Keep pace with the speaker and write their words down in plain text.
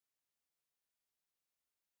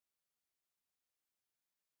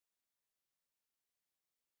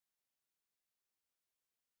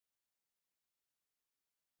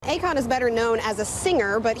Akon is better known as a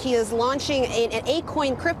singer, but he is launching an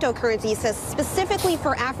AKOIN cryptocurrency, he says, specifically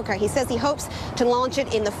for Africa. He says he hopes to launch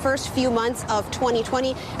it in the first few months of 2020,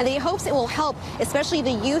 and that he hopes it will help, especially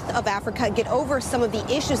the youth of Africa, get over some of the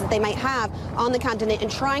issues that they might have on the continent in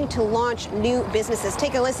trying to launch new businesses.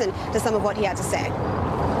 Take a listen to some of what he had to say.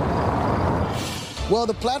 Well,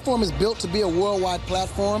 the platform is built to be a worldwide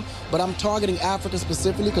platform, but I'm targeting Africa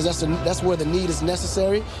specifically because that's where the need is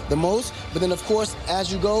necessary the most. But then, of course, as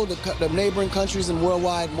you go, the neighboring countries and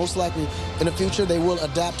worldwide, most likely in the future, they will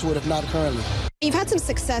adapt to it, if not currently. You've had some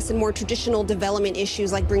success in more traditional development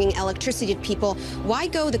issues like bringing electricity to people. Why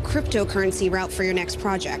go the cryptocurrency route for your next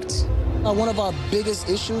project? One of our biggest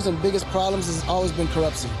issues and biggest problems has always been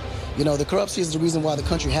corruption. You know, the corruption is the reason why the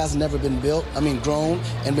country has never been grown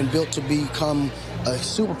and been built to become a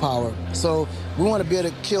superpower. So we want to be able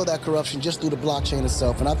to kill that corruption just through the blockchain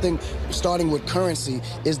itself. And I think starting with currency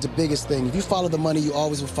is the biggest thing. If you follow the money, you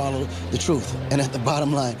always will follow the truth. And at the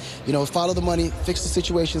bottom line, you know, follow the money, fix the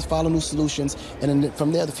situations, follow new solutions, and then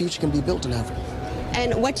from there, the future can be built in Africa.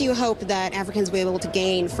 And what do you hope that Africans will be able to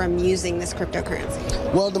gain from using this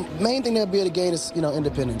cryptocurrency? Well, the main thing they'll be able to gain is,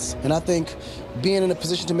 independence. And I think being in a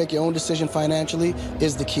position to make your own decision financially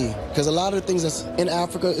is the key. Because a lot of the things that's in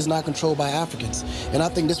Africa is not controlled by Africans. And I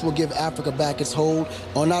think this will give Africa back its hold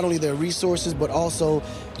on not only their resources, but also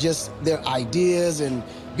just their ideas and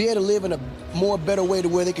be able to live in a better way to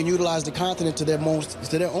where they can utilize the continent to their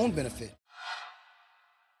own benefit.